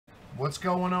What's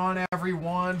going on,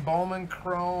 everyone? Bowman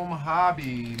Chrome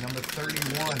Hobby, number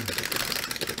 31.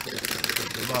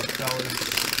 Good luck,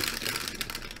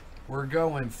 fellas. We're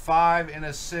going 5 and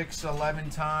a 6, 11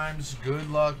 times.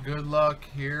 Good luck, good luck.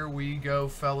 Here we go,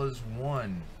 fellas.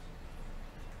 1,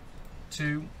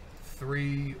 2,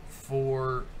 3,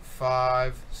 4,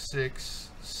 5, 6,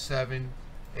 7,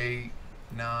 8,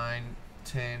 9,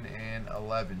 10, and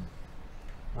 11.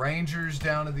 Rangers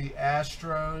down to the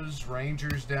Astros.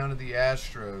 Rangers down to the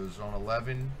Astros on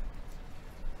 11.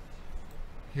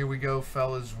 Here we go,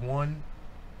 fellas. 1,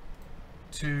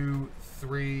 2,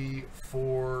 3,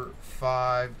 4,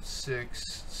 5,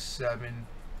 6, 7,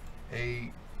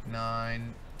 8,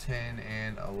 9, 10,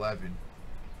 and 11.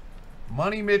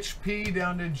 Money Mitch P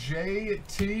down to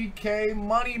JTK.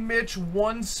 Money Mitch,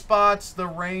 1 spots the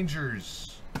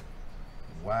Rangers.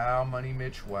 Wow, Money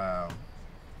Mitch, wow.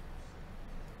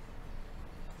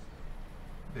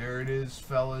 There it is,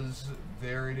 fellas.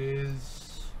 There it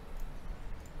is.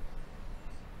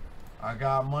 I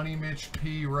got Money Mitch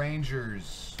P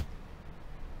Rangers.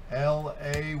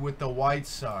 LA with the White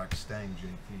Sox. Dang,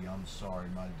 JT. I'm sorry,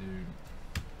 my dude.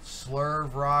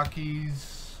 Slurve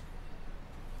Rockies.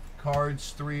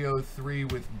 Cards 303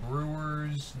 with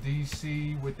Brewers.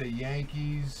 DC with the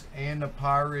Yankees and the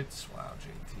Pirates. Wow,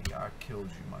 JT. I killed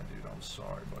you, my dude. I'm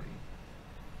sorry, buddy.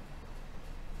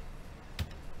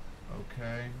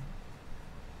 Okay,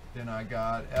 then I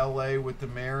got LA with the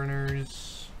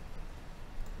Mariners,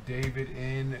 David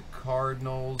in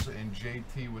Cardinals, and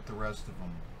JT with the rest of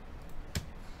them.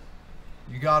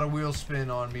 You got a wheel spin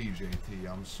on me, JT.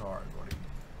 I'm sorry, buddy.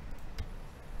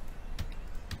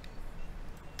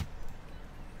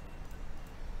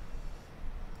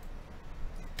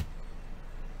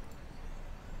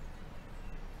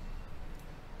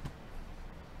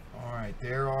 Alright,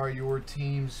 there are your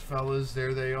teams, fellas.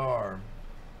 There they are.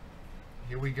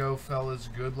 Here we go, fellas.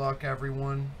 Good luck,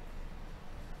 everyone.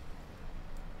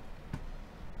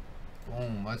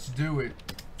 Boom. Let's do it.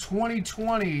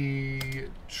 2020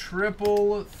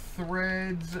 Triple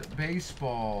Threads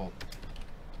Baseball.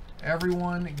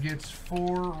 Everyone gets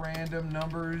 4 random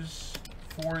numbers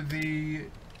for the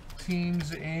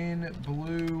teams in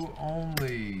blue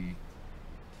only.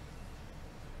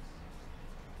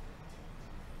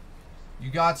 You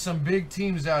got some big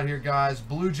teams out here, guys.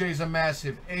 Blue Jays are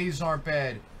massive. A's aren't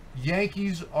bad.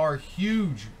 Yankees are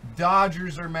huge.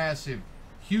 Dodgers are massive.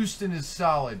 Houston is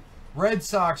solid. Red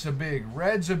Sox are big.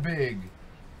 Reds are big.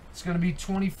 It's going to be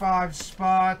 25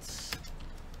 spots.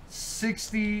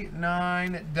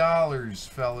 $69,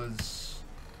 fellas.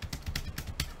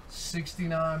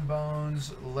 69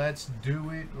 bones. Let's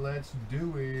do it. Let's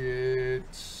do it.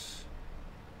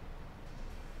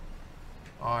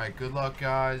 All right, good luck,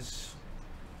 guys.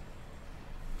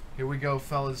 Here we go,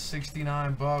 fellas.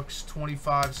 69 bucks,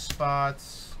 25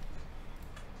 spots.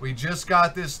 We just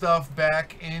got this stuff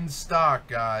back in stock,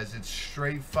 guys. It's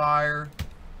straight fire.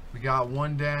 We got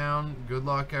 1 down. Good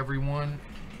luck, everyone.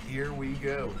 Here we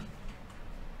go.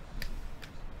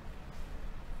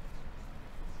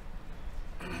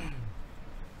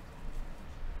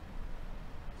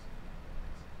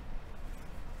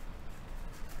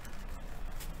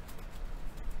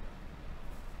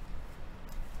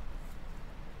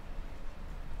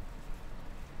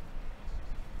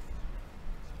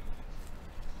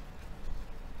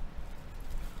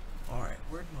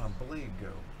 Where'd my blade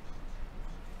go?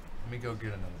 Let me go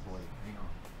get another blade. Hang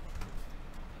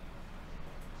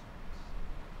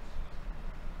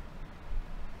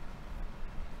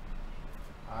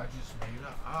on. I just made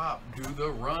a op. Do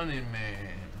the running,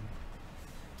 man.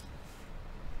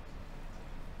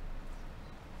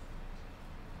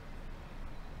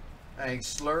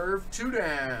 Thanks, Slurve. 2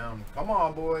 down. Come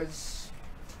on, boys.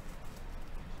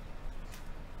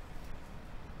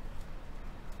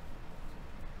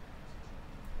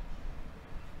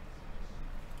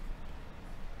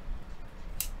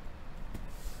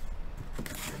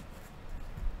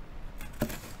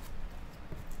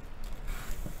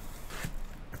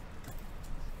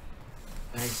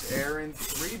 Thanks, Aaron.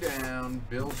 3 down.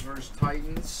 Bills versus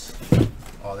Titans.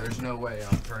 Oh, there's no way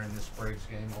I'm turning this Braves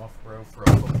game off, bro, for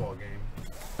a football game.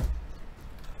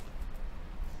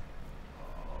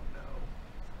 Oh, no.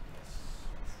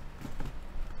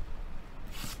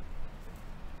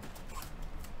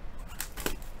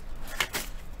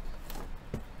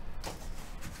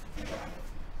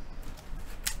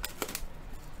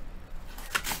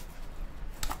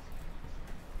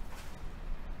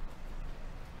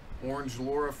 Orange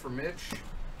Laura for Mitch.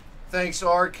 Thanks,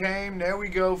 Arcane. There we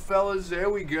go, fellas. There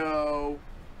we go.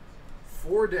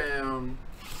 4 down.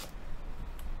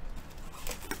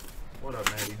 What up,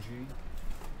 Matty G?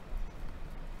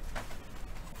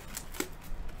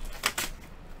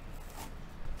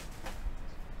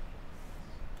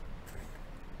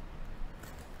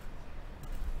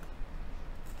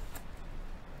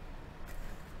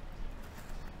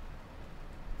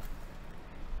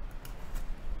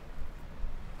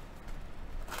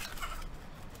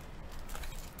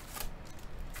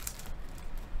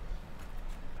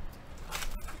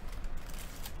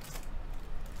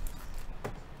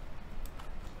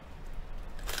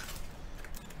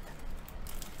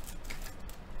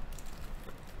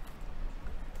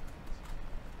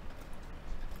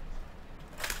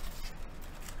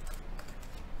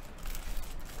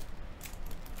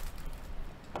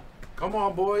 Come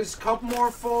on, boys. Couple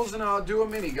more fulls and I'll do a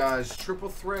mini, guys. Triple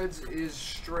Threads is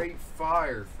straight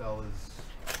fire, fellas.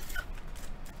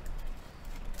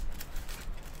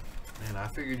 Man, I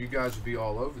figured you guys would be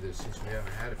all over this since we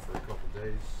haven't had it for a couple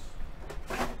days.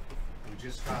 We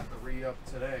just got the re-up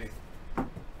today.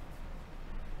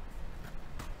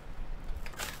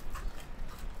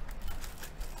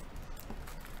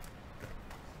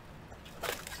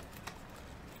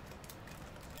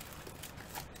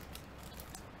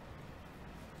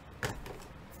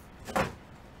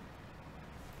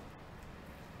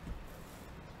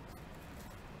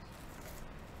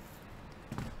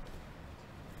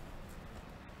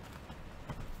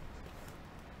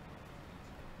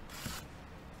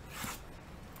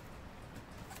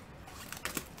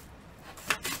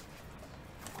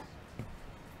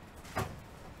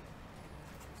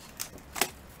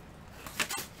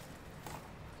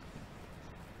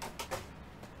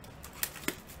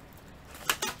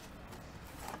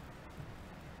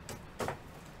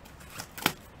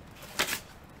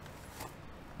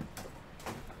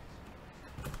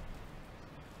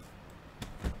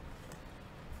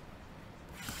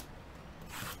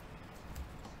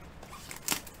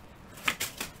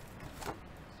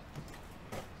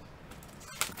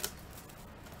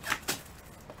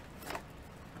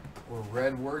 Or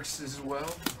red works as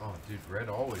well. Oh, dude, red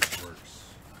always works.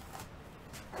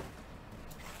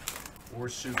 Or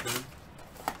super.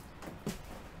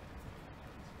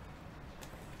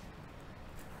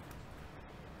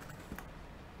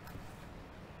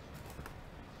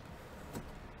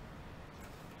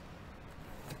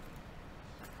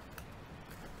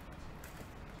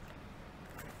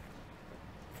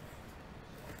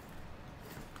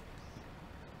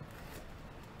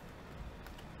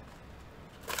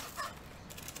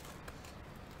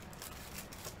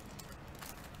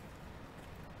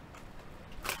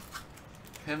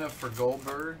 Pinna for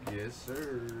Goldberg, yes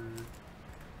sir.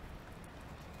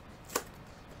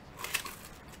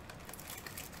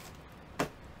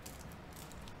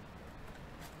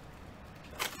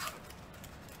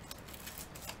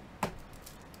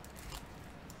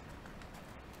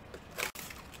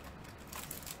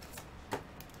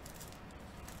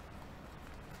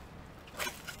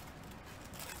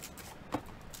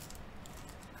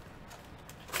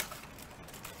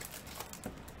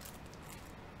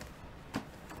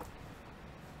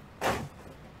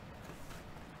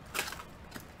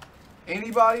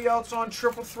 Anybody else on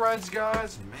triple threads,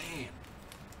 guys? Man.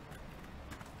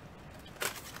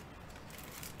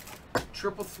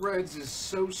 Triple threads is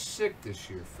so sick this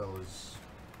year, fellas.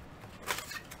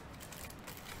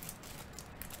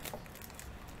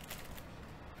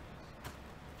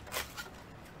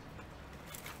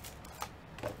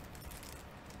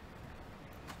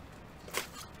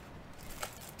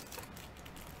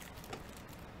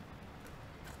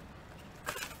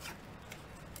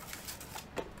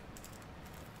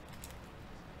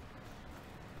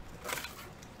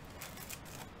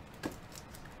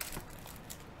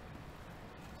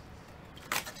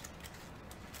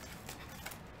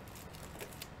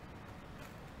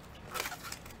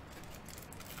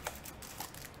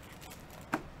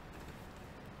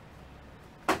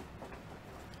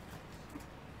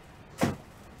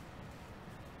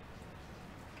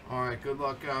 All right, good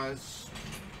luck, guys.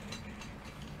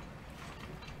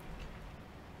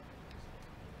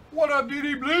 What up,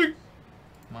 DD Bleak?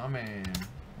 My man.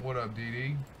 What up,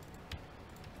 DD?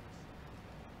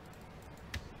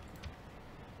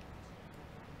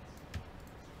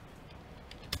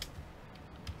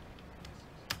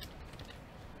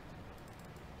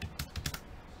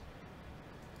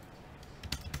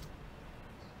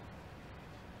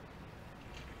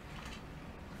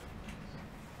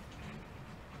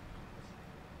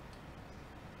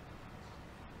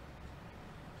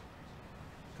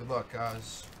 Good luck,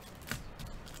 guys.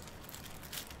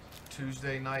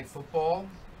 Tuesday night football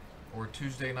or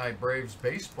Tuesday night Braves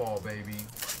baseball, baby.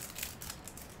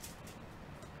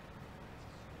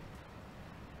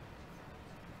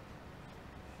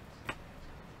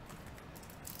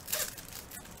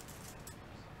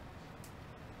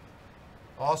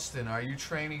 Austin, are you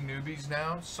training newbies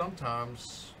now?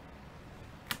 Sometimes.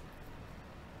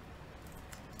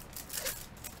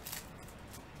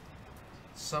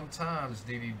 Sometimes,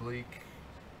 DD Bleak.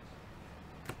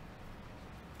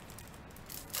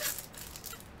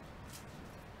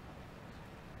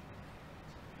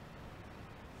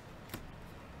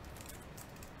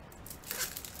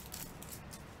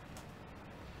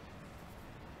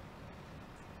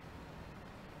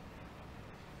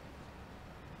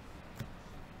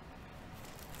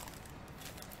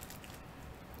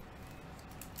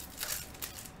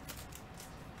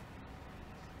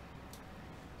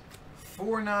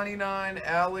 $4.99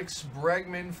 Alex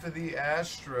Bregman for the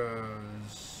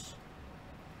Astros.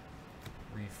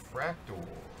 Refractor.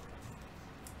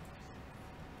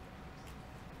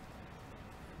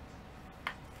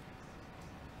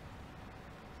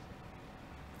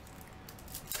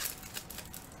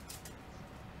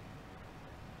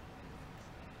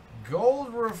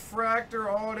 Gold refractor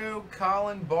auto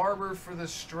Colin Barber for the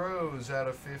Stros out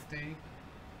of 50.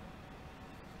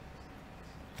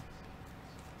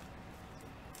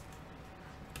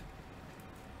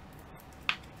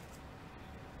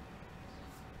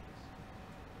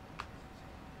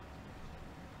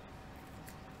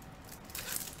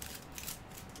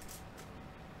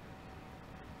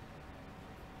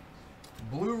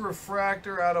 Blue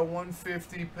refractor out of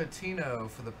 150 Patino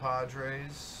for the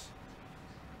Padres.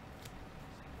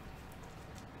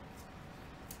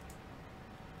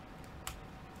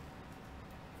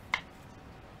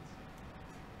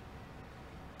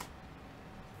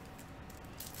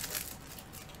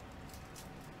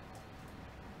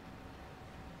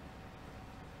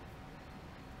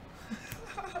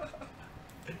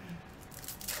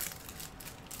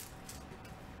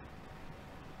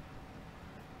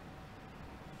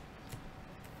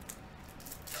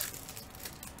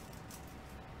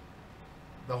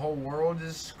 The whole world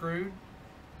is screwed.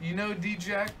 You know,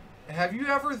 D-Jack, have you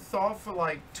ever thought for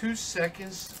like 2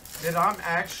 seconds that I'm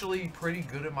actually pretty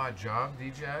good at my job,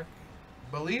 D-Jack?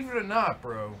 Believe it or not,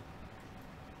 bro.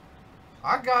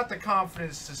 I got the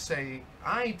confidence to say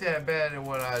I ain't that bad at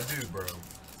what I do, bro.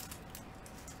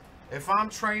 If I'm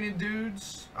training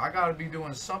dudes, I gotta be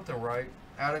doing something right.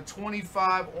 Out of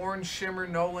 25, Orange Shimmer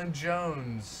Nolan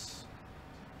Jones.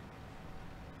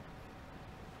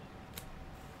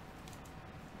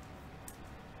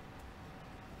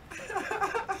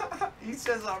 He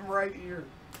says I'm right here.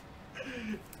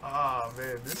 Ah,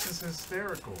 man, this is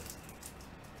hysterical.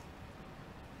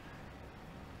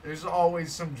 There's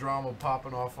always some drama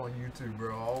popping off on YouTube,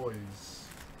 bro. Always.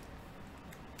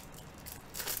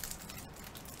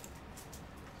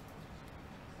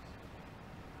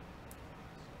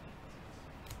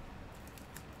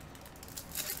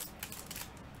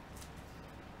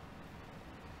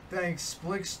 Thanks,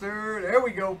 Splickster. There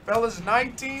we go, fellas.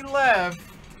 19 left.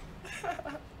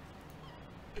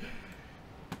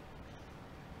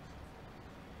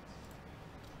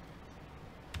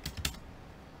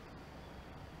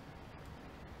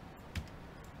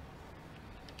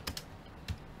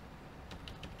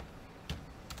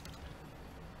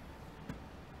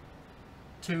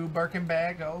 Two Birkin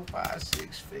bag, oh, 5,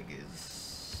 6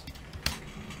 figures.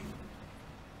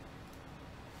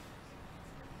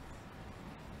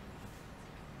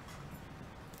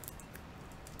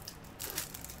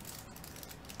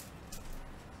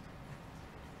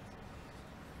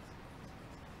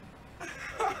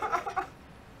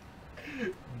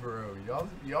 Bro,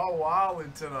 y'all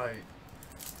wildin' tonight.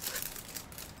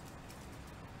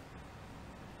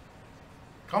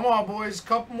 Come on, boys.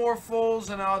 Couple more fulls,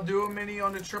 and I'll do a mini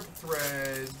on the triple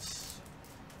threads.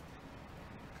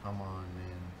 Come on,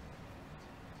 man.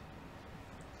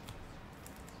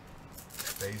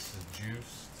 Base is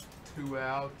juiced. 2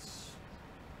 outs.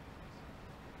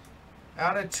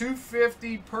 Out of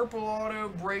 250, purple auto,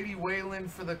 Brady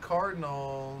Wayland for the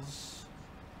Cardinals.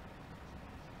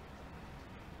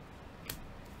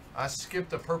 I skipped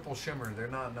the purple shimmer. They're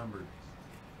not numbered.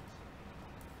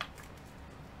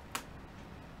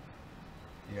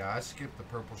 Yeah, I skip the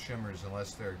purple shimmers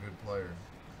unless they're a good player.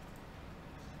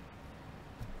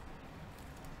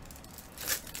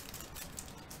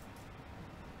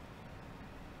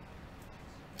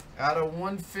 Out of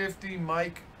 150,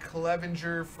 Mike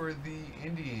Clevenger for the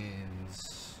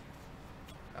Indians.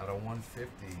 Out of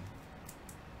 150.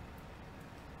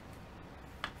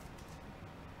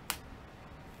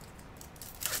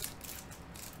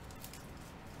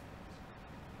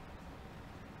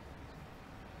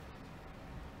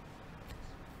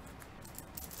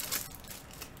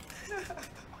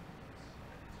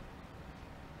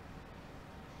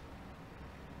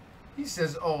 He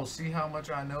says, oh, see how much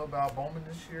I know about Bowman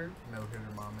this year? No hitter,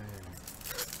 my man.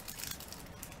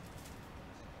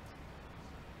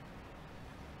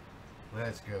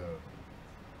 Let's go.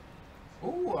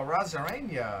 Ooh, a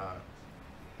Rosarania.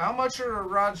 How much are a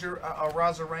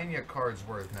Rosarania cards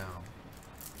worth now?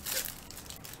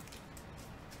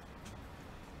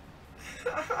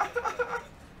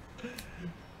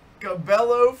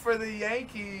 Cabello for the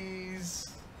Yankees.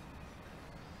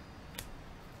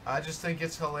 I just think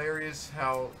it's hilarious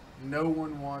how no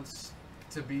one wants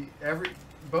to be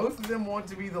both of them want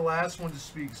to be the last one to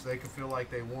speak so they can feel like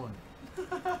they won.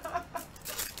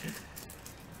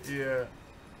 Yeah.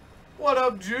 What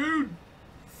up, Jude?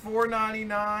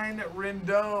 499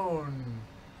 Rendon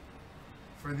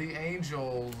for the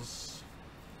Angels.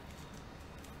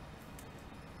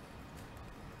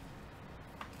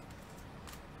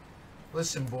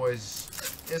 Listen, boys,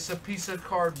 it's a piece of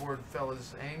cardboard,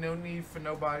 fellas. Ain't no need for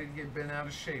nobody to get bent out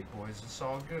of shape, boys. It's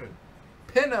all good.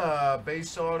 Pinna,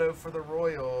 base auto for the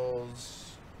Royals.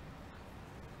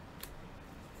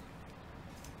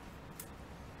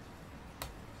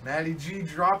 Matty G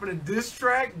dropping a diss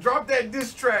track. Drop that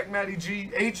diss track, Matty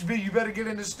G. HB, you better get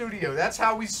in the studio. That's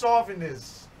how we solving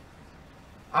this.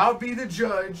 I'll be the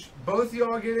judge. Both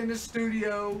y'all get in the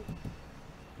studio.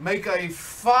 Make a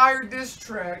fire diss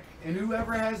track, and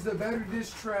whoever has the better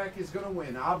diss track is going to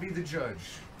win. I'll be the judge.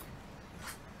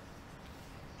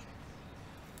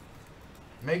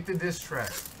 Make the diss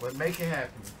track. Let's make it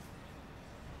happen.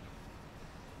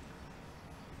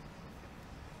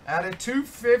 Out of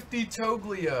 250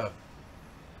 Toglia.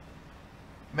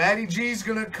 Matty G's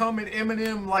going to come at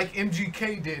Eminem like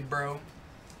MGK did, bro.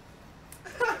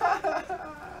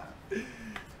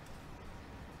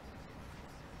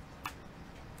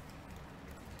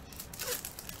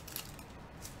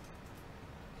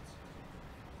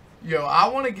 Yo, I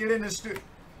want to get in the studio.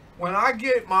 When I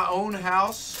get my own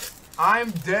house, I'm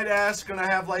dead ass gonna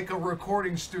have like a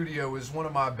recording studio as one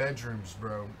of my bedrooms,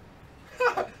 bro.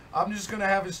 I'm just gonna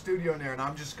have a studio in there, and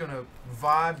I'm just gonna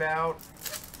vibe out,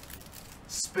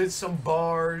 spit some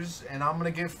bars, and I'm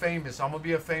gonna get famous. I'm gonna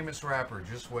be a famous rapper.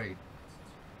 Just wait.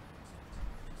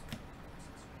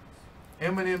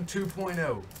 Eminem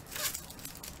 2.0.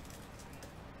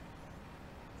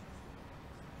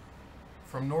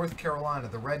 From North Carolina,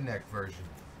 the redneck version.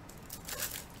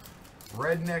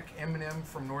 Redneck Eminem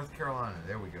from North Carolina.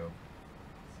 There we go.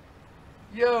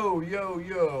 Yo, yo,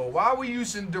 yo. Why are we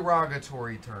using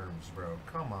derogatory terms, bro?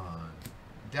 Come on.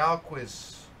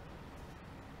 Dalquist.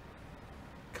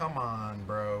 Come on,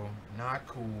 bro. Not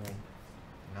cool.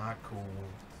 Not cool.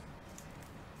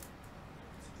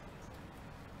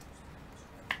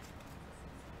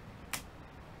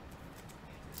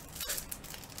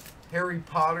 Harry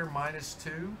Potter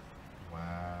 -2.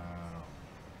 Wow.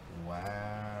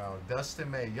 Wow. Dustin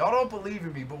May. Y'all don't believe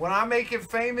in me, but when I make it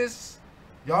famous,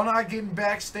 y'all not getting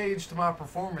backstage to my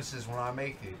performances when I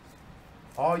make it.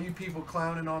 All you people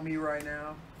clowning on me right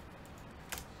now.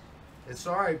 It's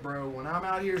alright, bro. When I'm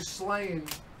out here slaying,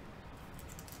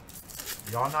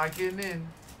 y'all not getting in.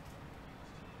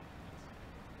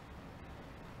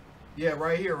 Yeah,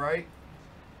 right here, right?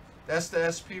 That's the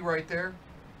SP right there.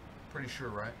 Pretty sure,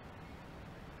 right?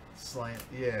 Slant.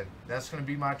 Yeah, that's going to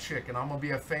be my chick, and I'm going to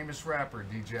be a famous rapper,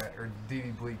 DJ, or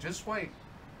DD Bleak. Just wait.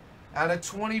 Out of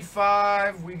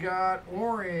 25, we got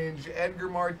orange, Edgar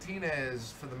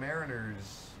Martinez for the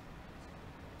Mariners.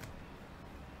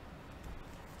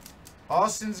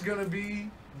 Austin's going to be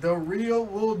the real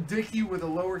Lil Dicky with a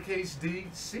lowercase d.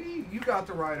 See, you got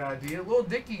the right idea. Lil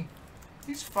Dicky,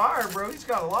 he's fire, bro. He's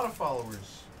got a lot of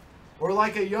followers. Or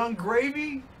like a Young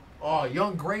Gravy. Oh,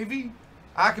 Young Gravy.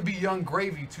 I could be Young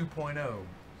Gravy 2.0.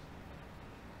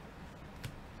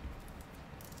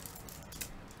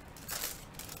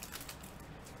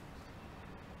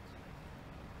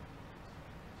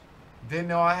 Didn't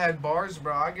know I had bars,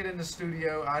 bro. I get in the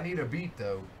studio. I need a beat,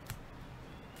 though.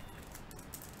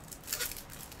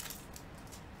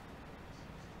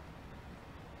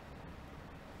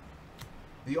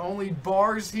 The only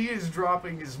bars he is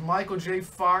dropping is Michael J.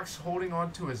 Fox holding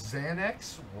on to a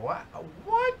Xanax. What?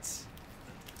 What?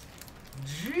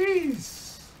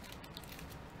 Jeez.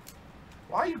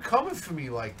 Why are you coming for me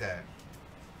like that?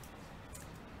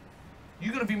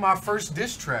 You're going to be my first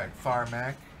diss track, Fire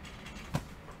Mac.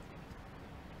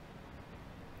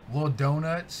 Lil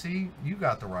Donut, see? You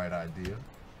got the right idea.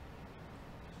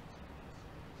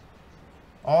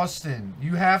 Austin,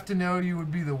 you have to know you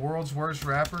would be the world's worst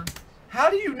rapper. How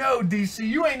do you know, DC?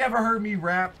 You ain't never heard me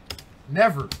rap.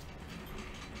 Never.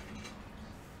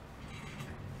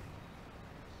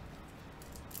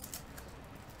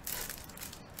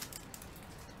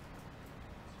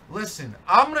 Listen,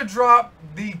 I'm going to drop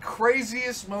the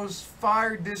craziest, most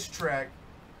fire diss track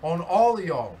on all of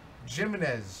y'all.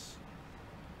 Jimenez.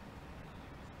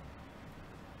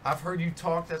 I've heard you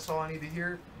talk. That's all I need to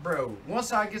hear. Bro,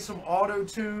 once I get some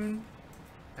auto-tune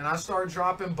and I start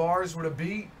dropping bars with a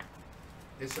beat,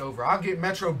 it's over. I'll get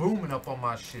Metro Boomin up on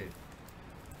my shit.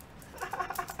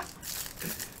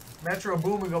 Metro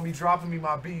Boomin gonna be dropping me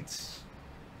my beats.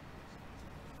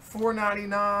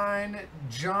 $4.99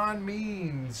 John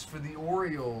Means for the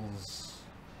Orioles.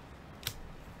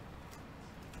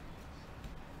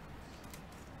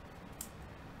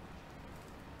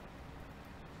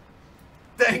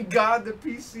 Thank God the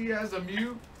PC has a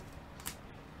mute.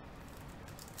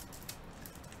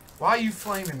 Why are you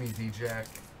flaming me, D-Jack?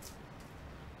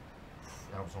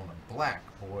 That was on the black,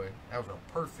 boy. That was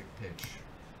a perfect pitch.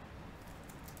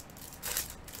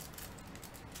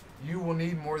 You will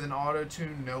need more than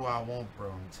auto-tune. No, I won't, bro.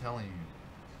 I'm telling you.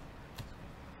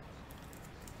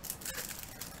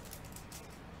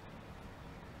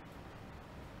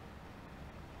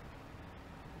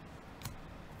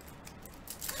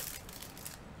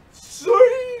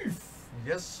 Safe!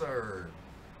 Yes, sir.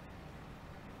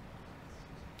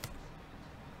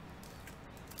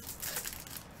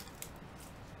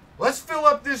 Let's fill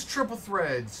up this triple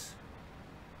threads.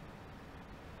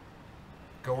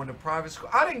 Going to private school.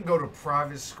 I didn't go to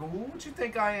private school. What you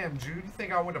think I am, Jude? You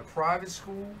think I went to private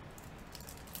school?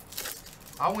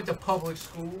 I went to public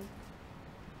school.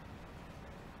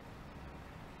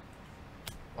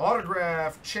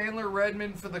 Autograph. Chandler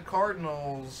Redmond for the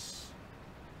Cardinals.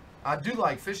 I do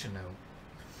like fishing, though.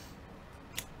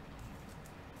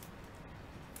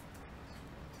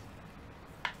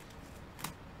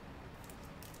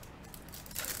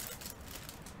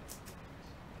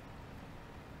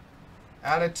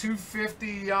 Out of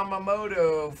 250,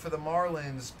 Yamamoto for the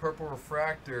Marlins, purple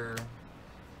refractor.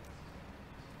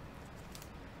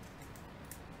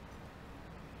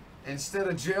 Instead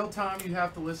of jail time, you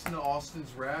have to listen to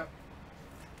Austin's rap.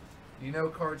 You know,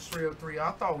 Cards 303.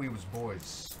 I thought we was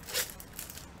boys.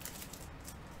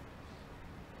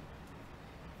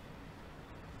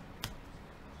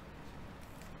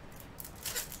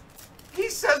 He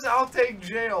says I'll take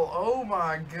jail. Oh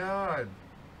my God.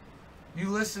 You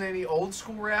listen to any old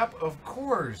school rap? Of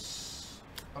course.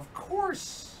 Of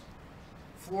course.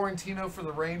 Florentino for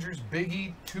the Rangers.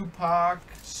 Biggie, Tupac,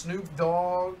 Snoop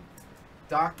Dogg,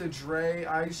 Dr. Dre,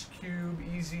 Ice Cube,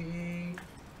 Eazy-E,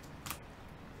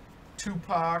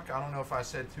 Tupac. I don't know if I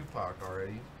said Tupac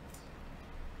already.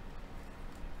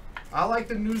 I like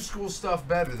the new school stuff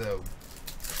better, though.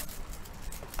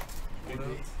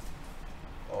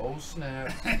 Oh,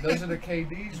 snap. Those are the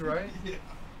KDs, right? Yeah.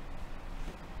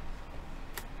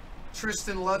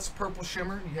 Tristan Lutz, Purple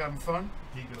Shimmer. You having fun?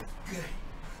 He goes,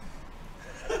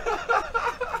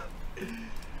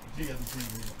 G got the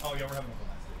cheesy. Oh, yeah, we're having a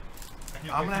fun.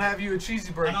 I'm going to have you a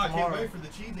cheesy break I tomorrow. can't wait for the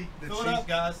cheesy. Fill it up,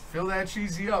 guys. Fill that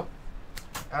cheesy up.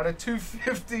 Out of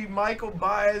 250, Michael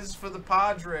Baez for the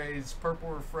Padres, purple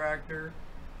refractor.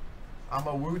 I'm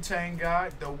a Wu-Tang guy.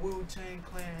 The Wu-Tang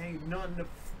Clan ain't nothing to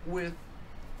with.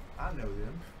 I know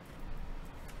them.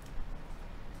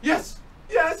 Yes!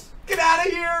 Yes! Get out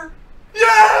of here!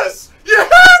 Yes!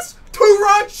 Yes!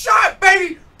 2-run shot,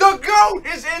 baby! The GOAT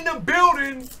is in the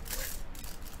building!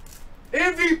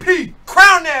 MVP!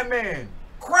 Crown that man!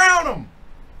 Crown him!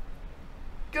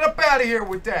 Get up out of here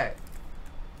with that.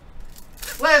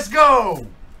 Let's go!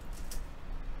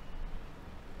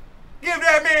 Give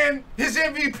that man his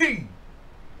MVP!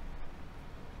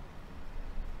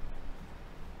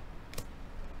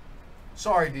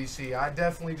 Sorry, DC. I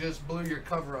definitely just blew your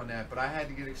cover on that, but I had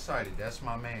to get excited. That's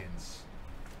my man's.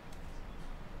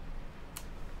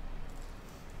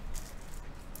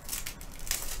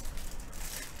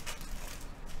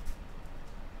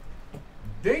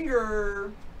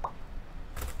 Dinger!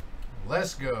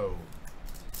 Let's go.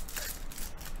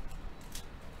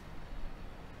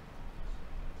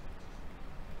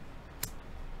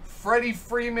 Freddie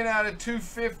Freeman out of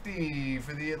 250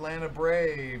 for the Atlanta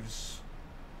Braves.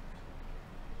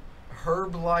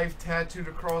 Herb Life tattooed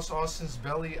across Austin's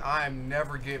belly. I am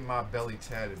never getting my belly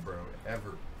tatted, bro.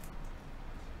 Ever.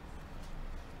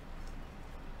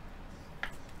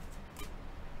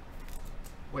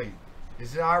 Wait.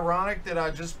 Is it ironic that I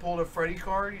just pulled a Freddie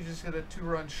card? You just hit a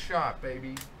 2-run shot,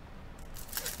 baby.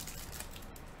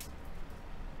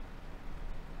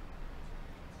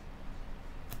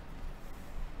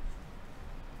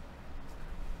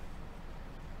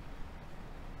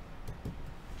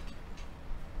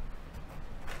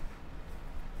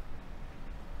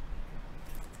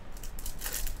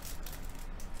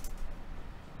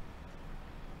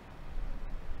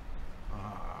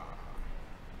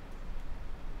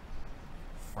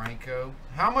 Franco.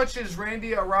 How much is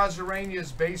Randy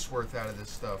Arozarenia's base worth out of this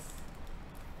stuff?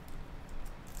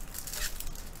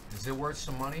 Is it worth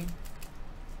some money?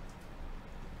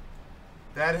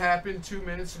 That happened 2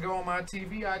 minutes ago on my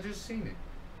TV. I just seen it.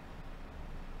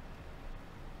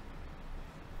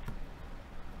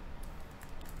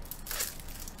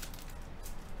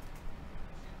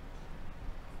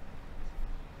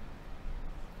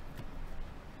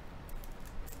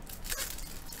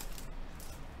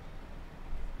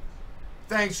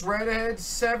 Thanks, Redhead.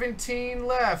 17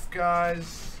 left,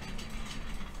 guys.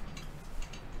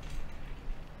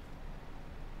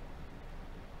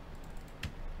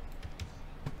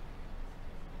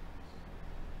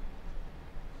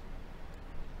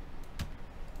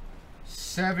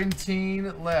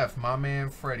 17 left. My man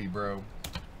Freddie, bro.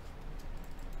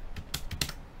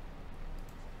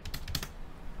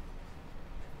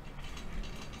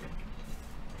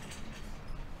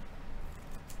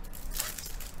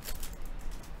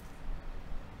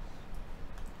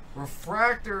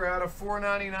 Refractor out of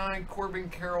 499, Corbin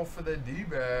Carroll for the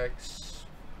D-backs.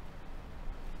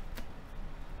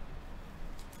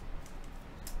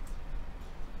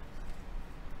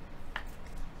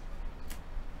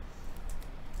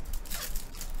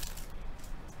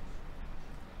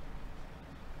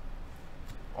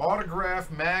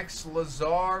 Autograph Max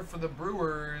Lazar for the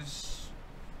Brewers.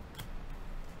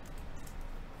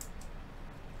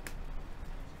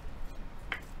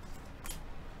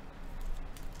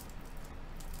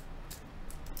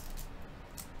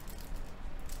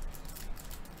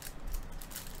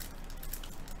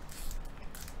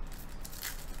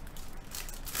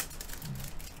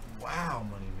 Wow,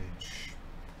 Money Mitch.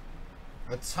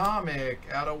 Atomic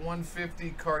out of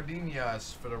 150,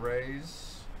 Cardenas for the Rays.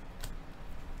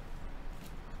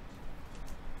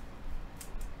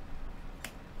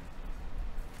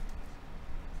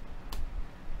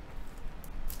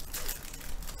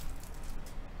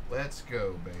 Let's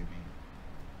go, baby.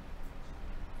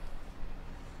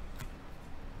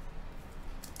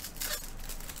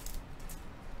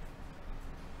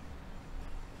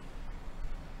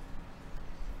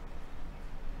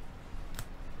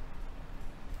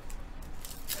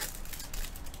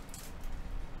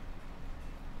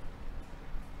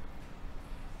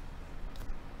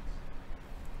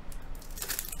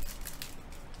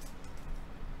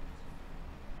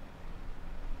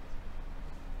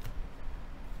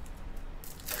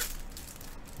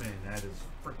 Man, that is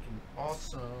freaking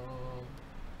awesome.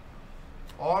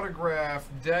 Autograph,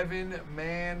 Devin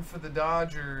Mann for the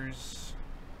Dodgers.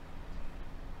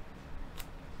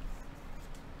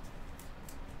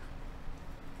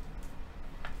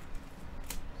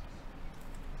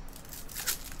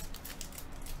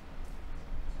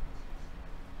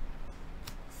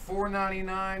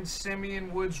 $4.99,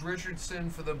 Simeon Woods Richardson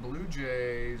for the Blue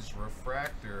Jays.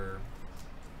 Refractor.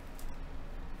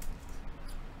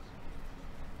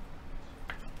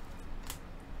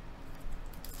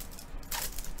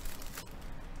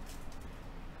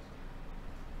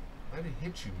 Let it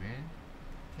hit you, man.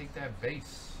 Take that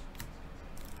base.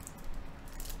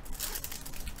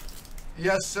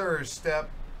 Yes, sir,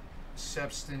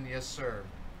 Sepston, yes, sir.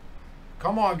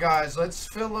 Come on, guys. Let's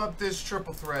fill up this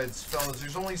triple threads, fellas.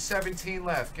 There's only 17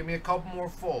 left. Give me a couple more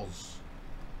fulls.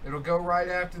 It'll go right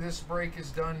after this break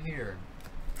is done here.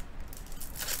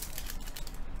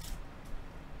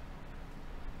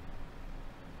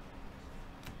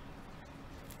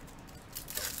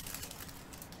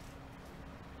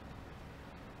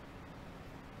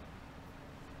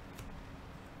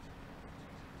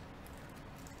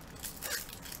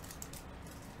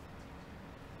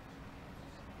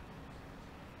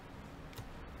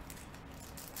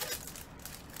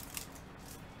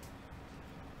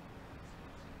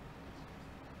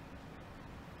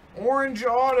 Orange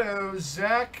auto,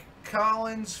 Zach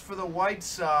Collins for the White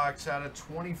Sox out of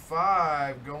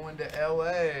 25 going to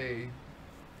LA.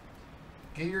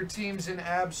 Get your teams in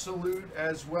absolute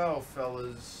as well,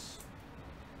 fellas.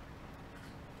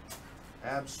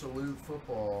 Absolute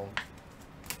football.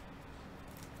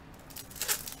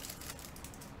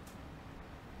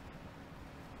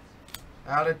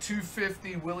 Out of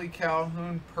 250, Willie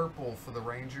Calhoun, purple for the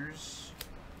Rangers.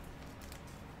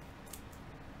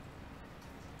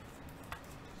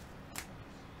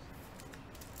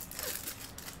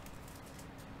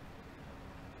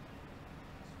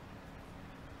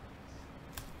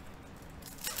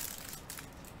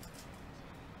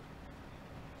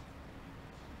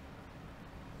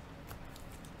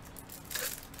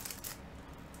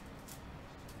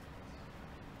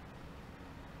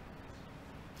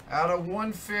 Out of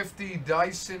 150,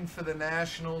 Dyson for the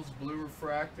Nationals, blue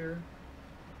refractor.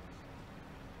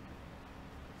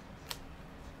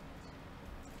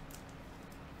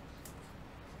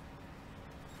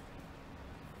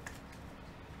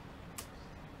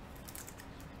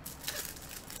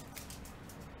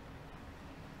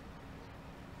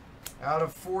 Out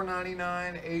of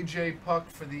 499, AJ Puck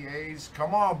for the A's.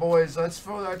 Come on, boys. Let's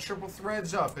fill that triple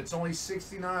threads up. It's only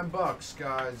 69 bucks,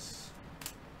 guys.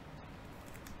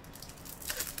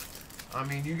 I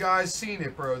mean, you guys seen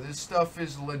it, bro. This stuff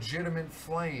is legitimate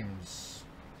flames.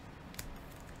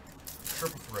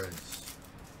 Triple threads.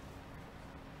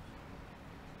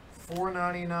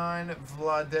 $4.99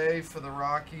 Vlade for the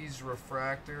Rockies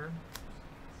refractor.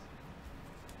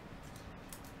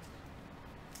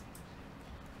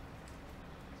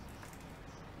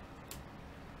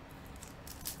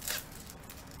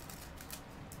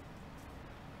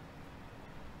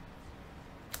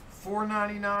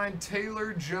 $4.99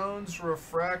 Taylor Jones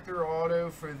refractor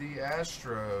auto for the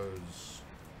Astros.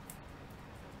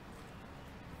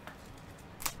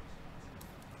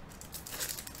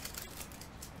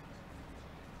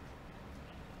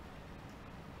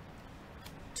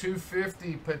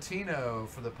 $2.50 Patino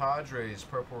for the Padres,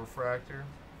 purple refractor.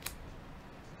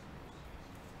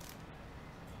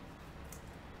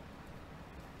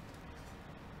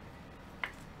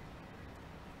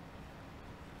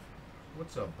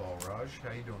 What's up, Balraj?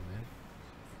 How you doing, man?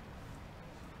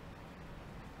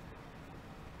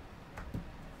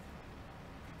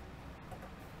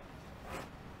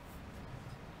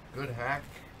 Good hack,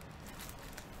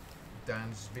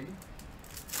 Dansby.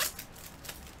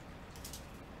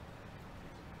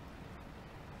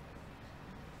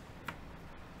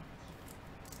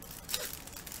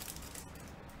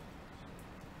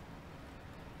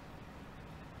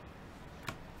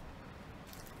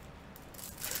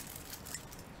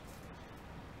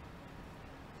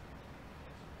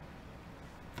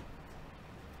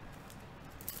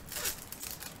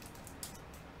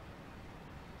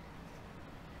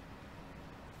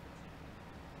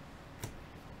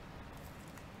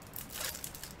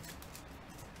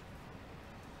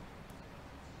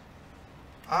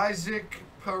 Isaac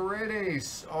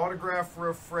Paredes, autograph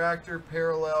refractor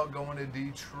parallel going to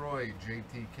Detroit,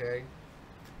 JTK.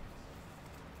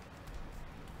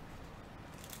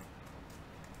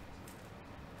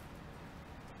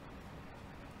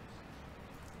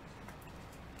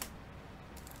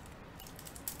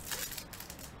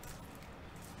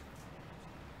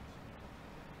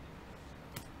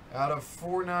 Out of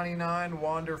 $4.99,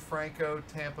 Wander Franco,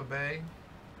 Tampa Bay.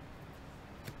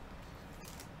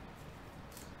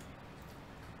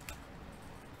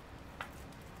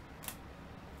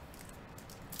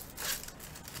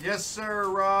 Yes, sir,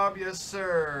 Rob. Yes,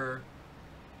 sir.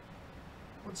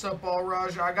 What's up,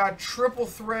 Balraj? I got triple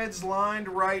threads lined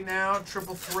right now.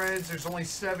 Triple threads. There's only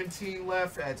 17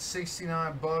 left at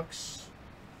 69 bucks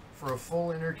for a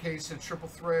full inner case of triple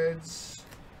threads.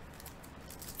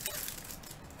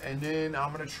 And then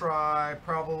I'm going to try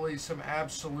probably some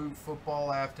absolute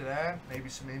football after that. Maybe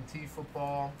some NT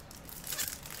football.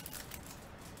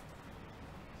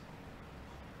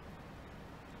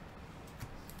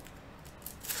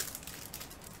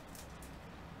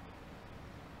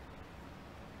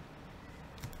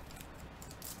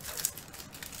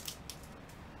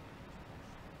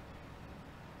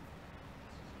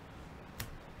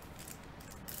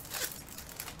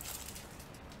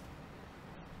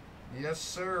 Yes,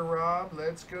 sir, Rob.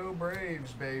 Let's go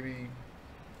Braves, baby.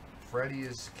 Freddie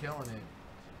is killing it.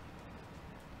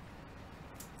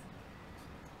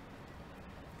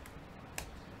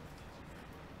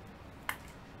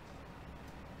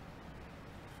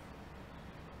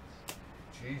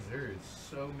 Jeez, there is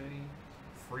so many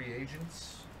free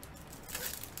agents.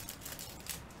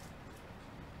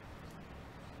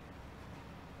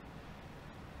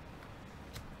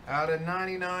 Out of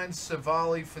 99,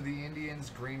 Savali for the Indians,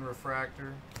 green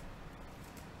refractor.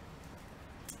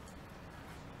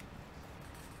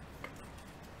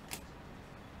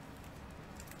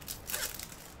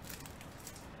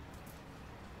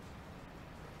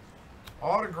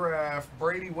 Autograph,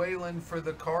 Brady Wayland for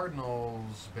the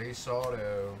Cardinals, base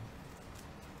auto.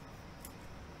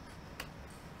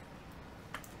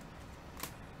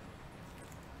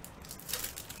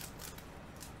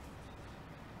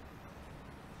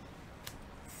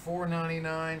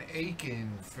 $4.99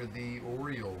 Aiken for the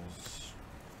Orioles.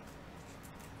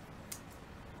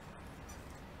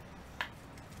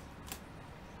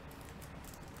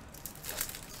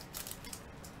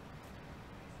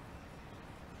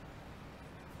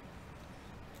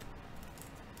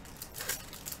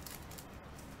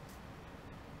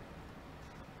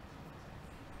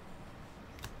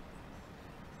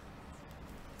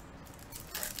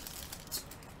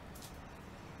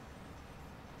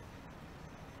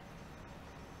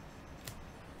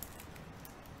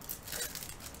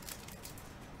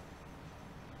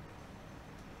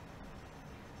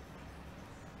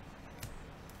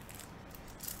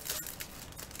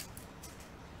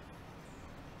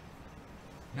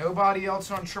 Nobody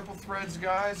else on triple threads,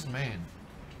 guys? Man.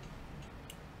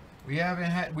 We haven't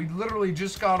had, we literally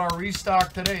just got our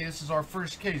restock today. This is our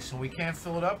first case, so we can't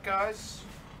fill it up, guys.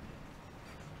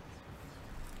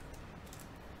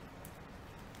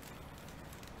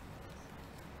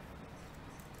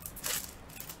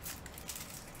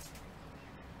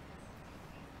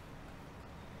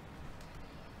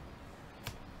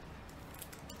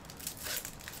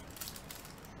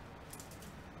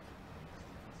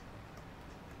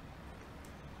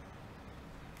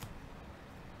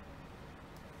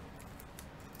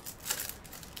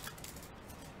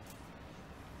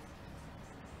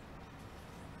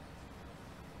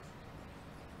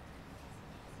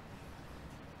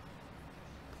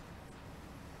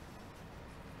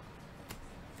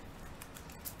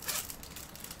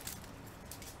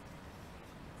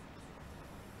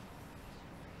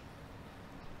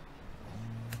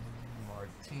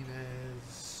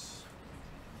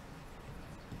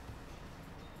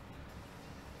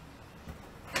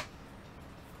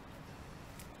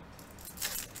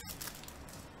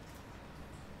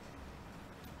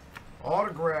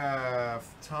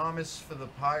 Autograph, Thomas for the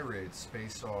Pirates,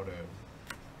 base auto.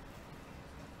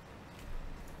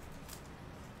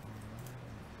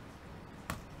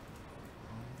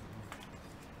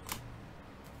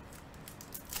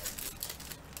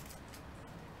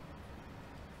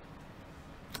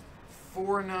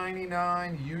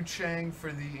 $4.99, Yu Chang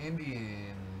for the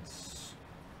Indians.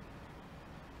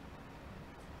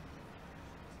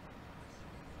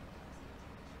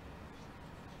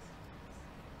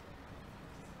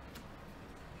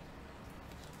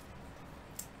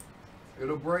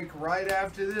 It'll break right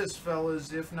after this,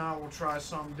 fellas. If not, we'll try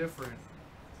something different.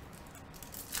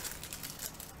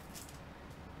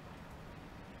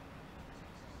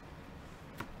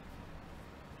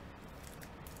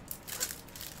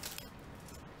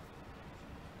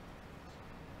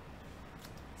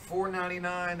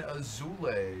 $4.99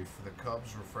 Azule for the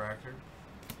Cubs refractor.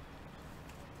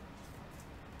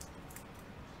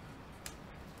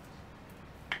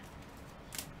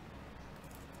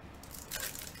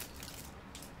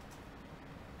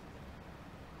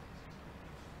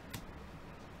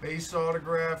 Base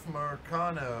autograph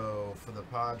Marcano for the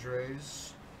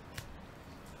Padres.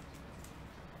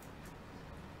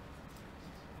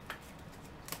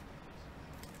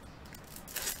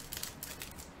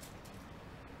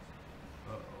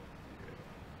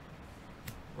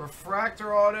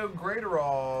 Refractor auto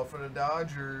Graterol for the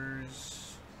Dodgers.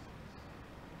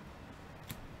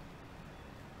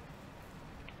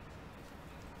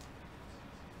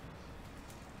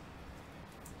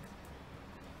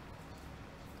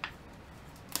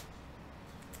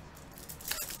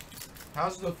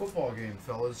 How's the football game,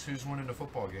 fellas? Who's winning the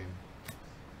football game?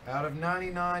 Out of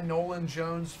 99, Nolan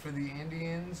Jones for the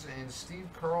Indians and Steve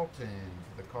Carlton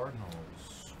for the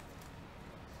Cardinals.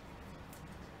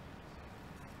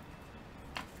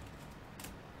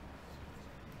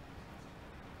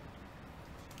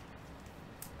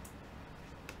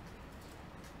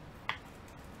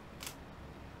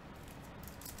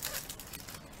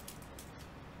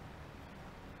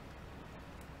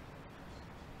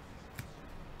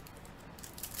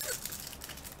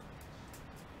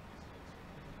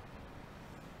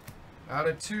 Out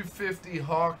of 250,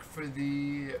 Hawk for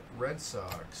the Red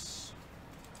Sox.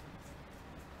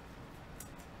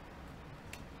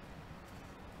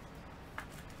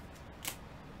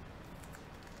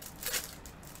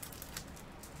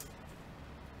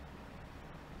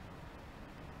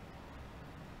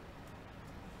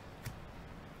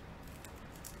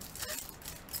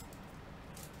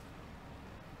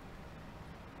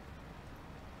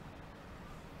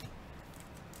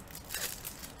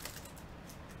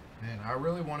 Man, I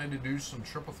really wanted to do some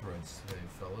triple threads today,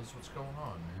 fellas. What's going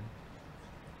on, man?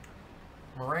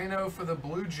 Moreno for the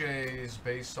Blue Jays,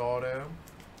 base auto.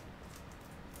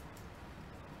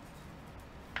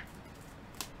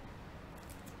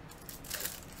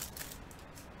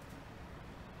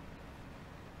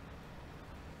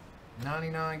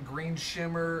 '99 Green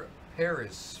Shimmer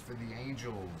Paris for the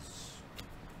Angels.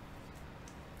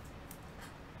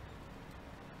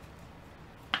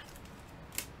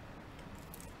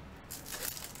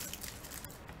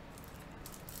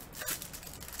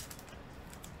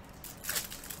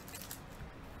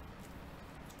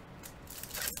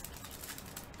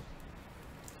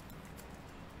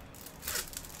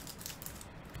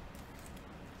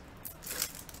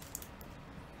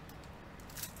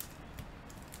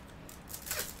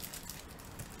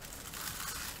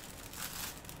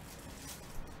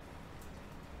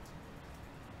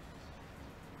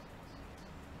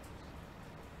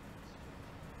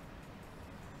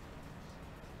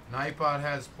 Nightbot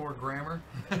has poor grammar.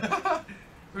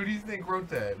 Who do you think wrote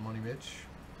that, Money Mitch?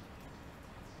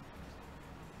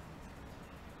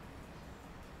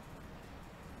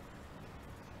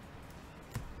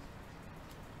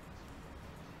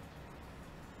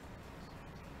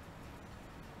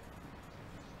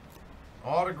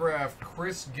 Autograph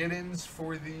Chris Giddens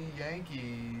for the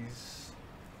Yankees.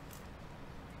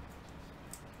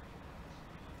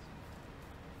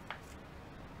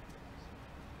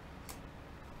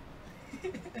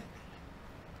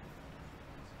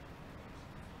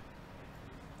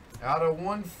 Out of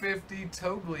 150,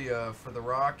 Toglia for the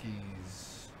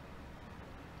Rockies.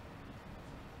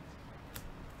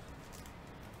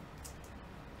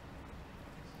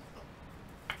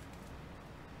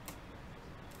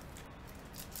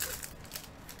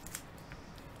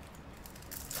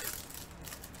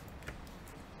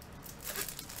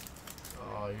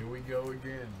 Oh, here we go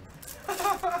again.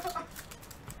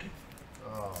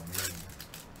 Oh, man.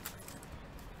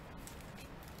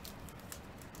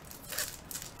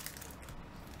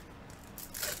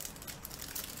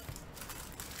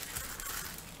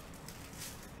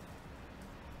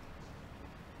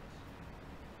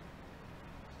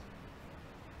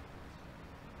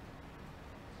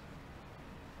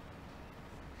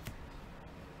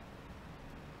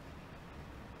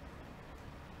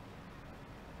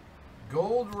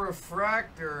 Gold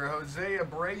refractor, Jose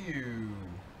Abreu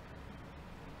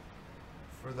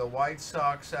for the White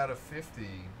Sox out of 50.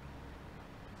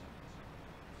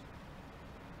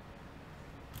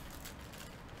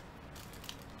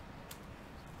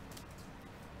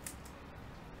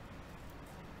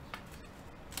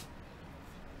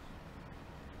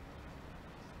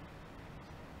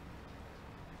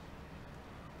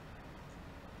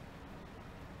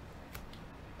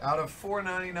 Out of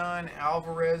 499,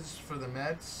 Alvarez for the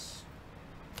Mets.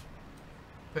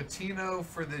 Patino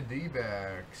for the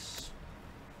D-backs.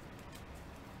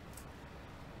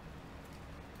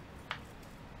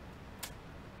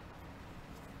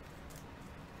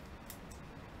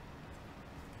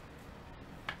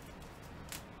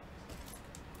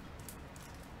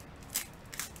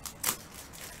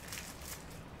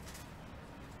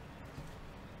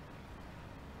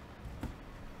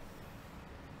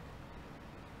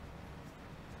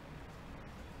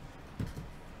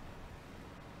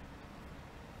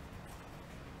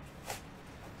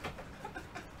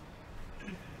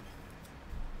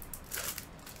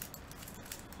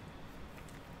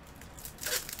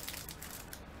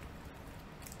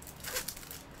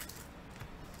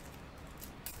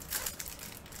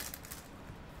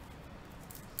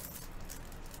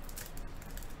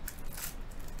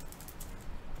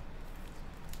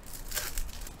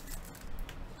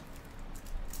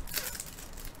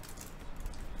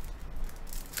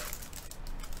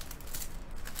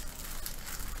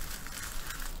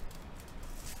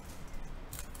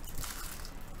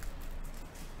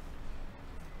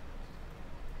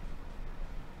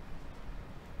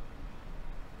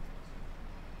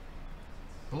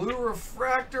 Blue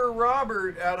refractor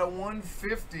Robert out of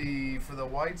 150 for the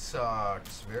White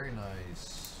Sox. Very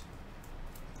nice.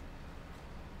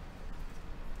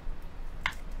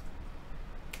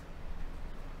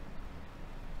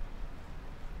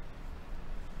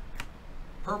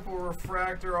 Purple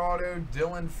refractor auto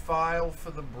Dylan File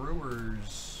for the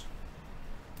Brewers.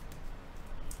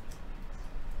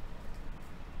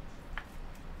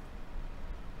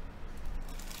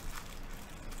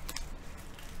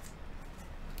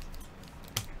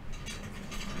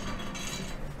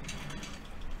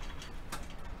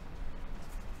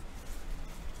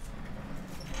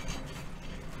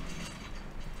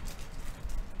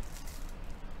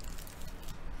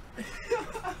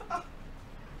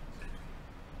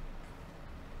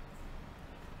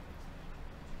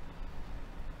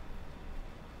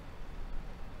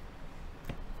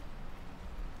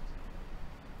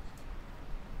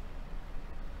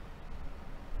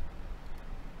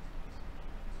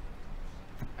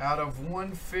 Out of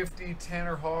 150,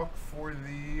 Tanner Hawk for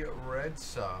the Red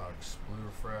Sox. Blue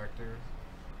refractor.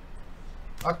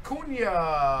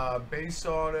 Acuna, base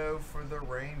auto for the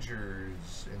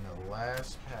Rangers in the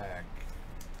last pack.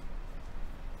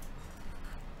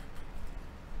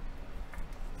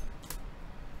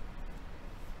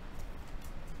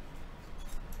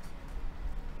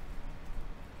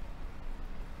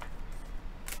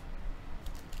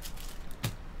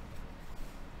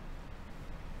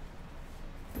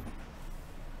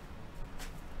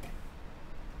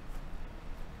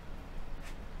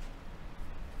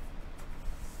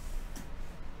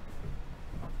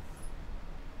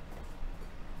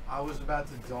 I was about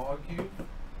to dog you.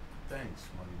 Thanks,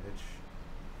 Money Mitch.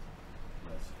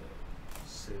 Let's go.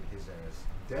 Sit his ass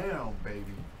down, baby.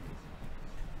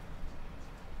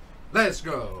 Let's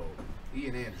go.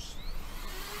 Ian Anderson.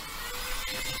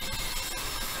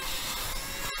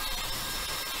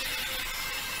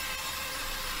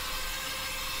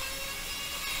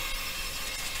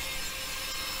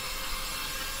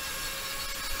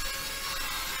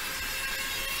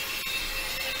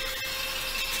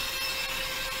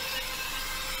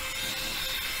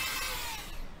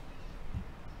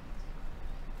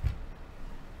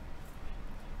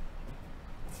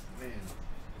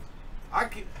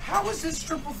 How is this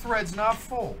triple threads not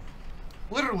full?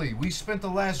 Literally, we spent the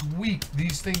last week,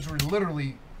 these things were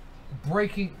literally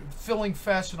filling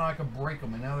faster than I could break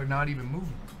them, and now they're not even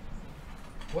moving.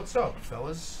 What's up,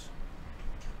 fellas?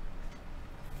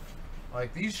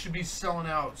 Like, these should be selling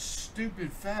out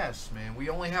stupid fast, man. We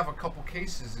only have a couple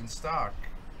cases in stock.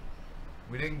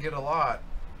 We didn't get a lot.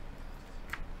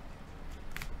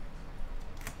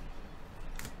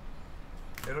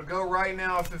 It'll go right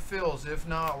now if it fills. If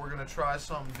not, we're going to try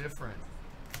something different.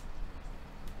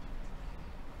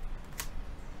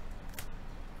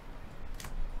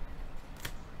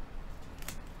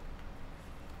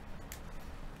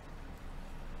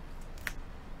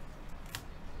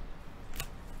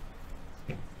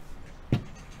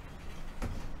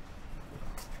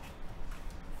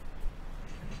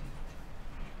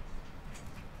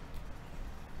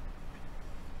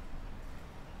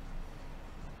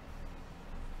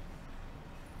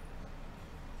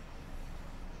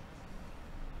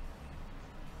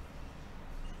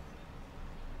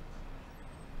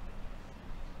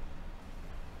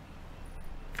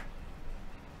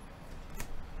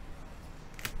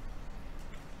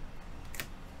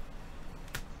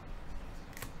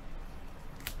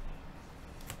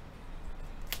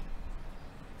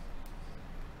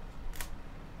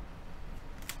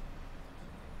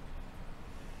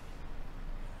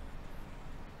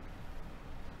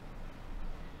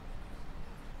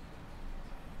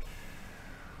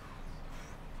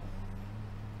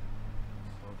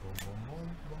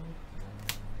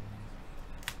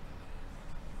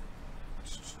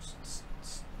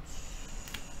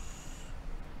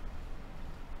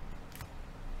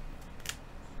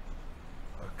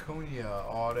 Acuna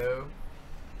auto.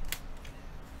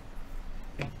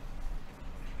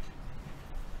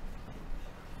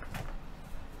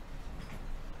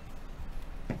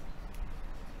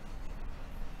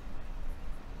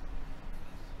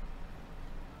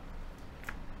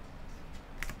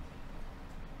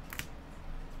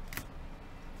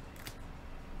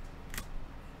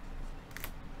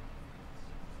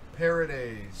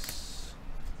 Paradise.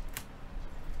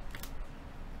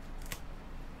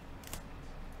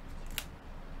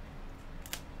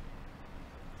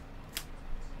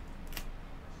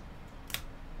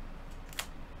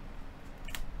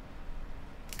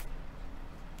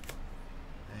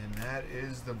 And that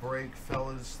is the break,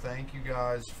 fellas. Thank you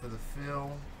guys for the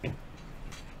fill.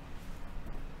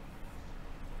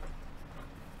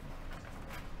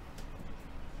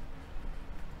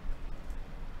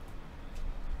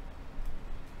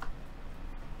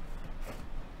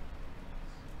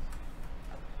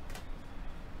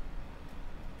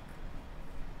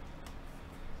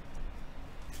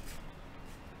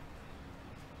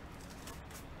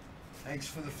 Thanks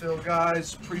for the fill,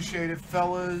 guys. Appreciate it,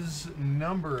 fellas.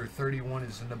 Number 31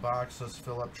 is in the box. Let's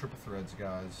fill up triple threads,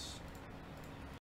 guys.